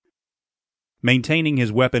Maintaining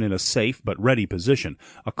his weapon in a safe but ready position,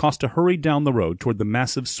 Acosta hurried down the road toward the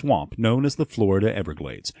massive swamp known as the Florida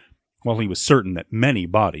Everglades. While he was certain that many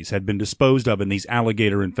bodies had been disposed of in these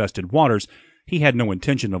alligator-infested waters, he had no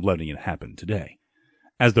intention of letting it happen today.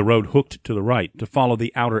 As the road hooked to the right to follow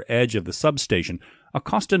the outer edge of the substation,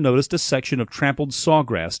 Acosta noticed a section of trampled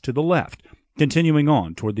sawgrass to the left, continuing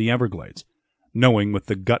on toward the Everglades. Knowing what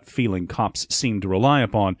the gut feeling cops seemed to rely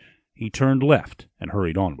upon, he turned left and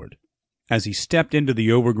hurried onward. As he stepped into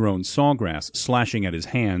the overgrown sawgrass slashing at his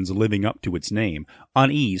hands living up to its name,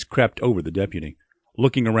 unease crept over the deputy.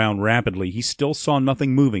 Looking around rapidly, he still saw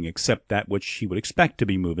nothing moving except that which he would expect to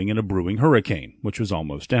be moving in a brewing hurricane, which was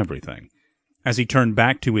almost everything. As he turned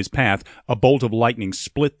back to his path, a bolt of lightning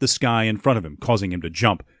split the sky in front of him, causing him to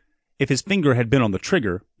jump. If his finger had been on the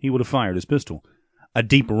trigger, he would have fired his pistol. A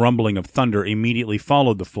deep rumbling of thunder immediately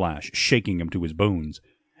followed the flash, shaking him to his bones.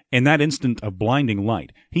 In that instant of blinding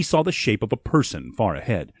light, he saw the shape of a person far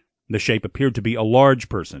ahead. The shape appeared to be a large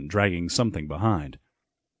person dragging something behind.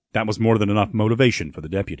 That was more than enough motivation for the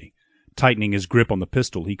deputy. Tightening his grip on the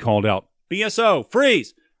pistol, he called out, "BSO,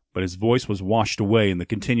 freeze!" But his voice was washed away in the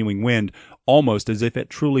continuing wind, almost as if it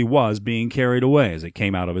truly was being carried away as it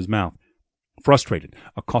came out of his mouth. Frustrated,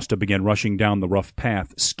 Acosta began rushing down the rough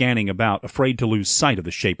path, scanning about, afraid to lose sight of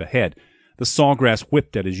the shape ahead. The sawgrass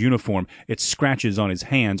whipped at his uniform, its scratches on his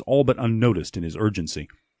hands all but unnoticed in his urgency.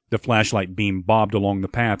 The flashlight beam bobbed along the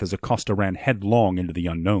path as Acosta ran headlong into the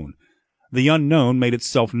unknown. The unknown made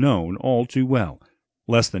itself known all too well.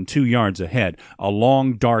 Less than 2 yards ahead, a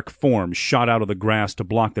long, dark form shot out of the grass to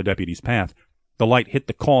block the deputy's path. The light hit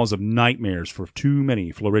the cause of nightmares for too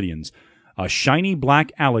many Floridians. A shiny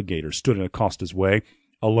black alligator stood in Acosta's way,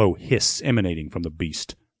 a low hiss emanating from the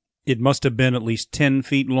beast. It must have been at least 10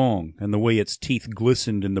 feet long, and the way its teeth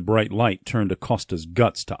glistened in the bright light turned Acosta's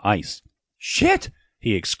guts to ice. "Shit!"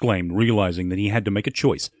 he exclaimed, realizing that he had to make a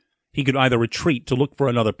choice. He could either retreat to look for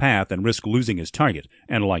another path and risk losing his target,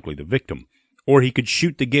 and likely the victim, or he could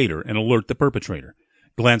shoot the gator and alert the perpetrator.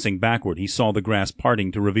 Glancing backward, he saw the grass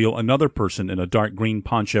parting to reveal another person in a dark green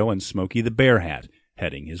poncho and Smokey the Bear hat,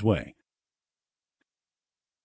 heading his way.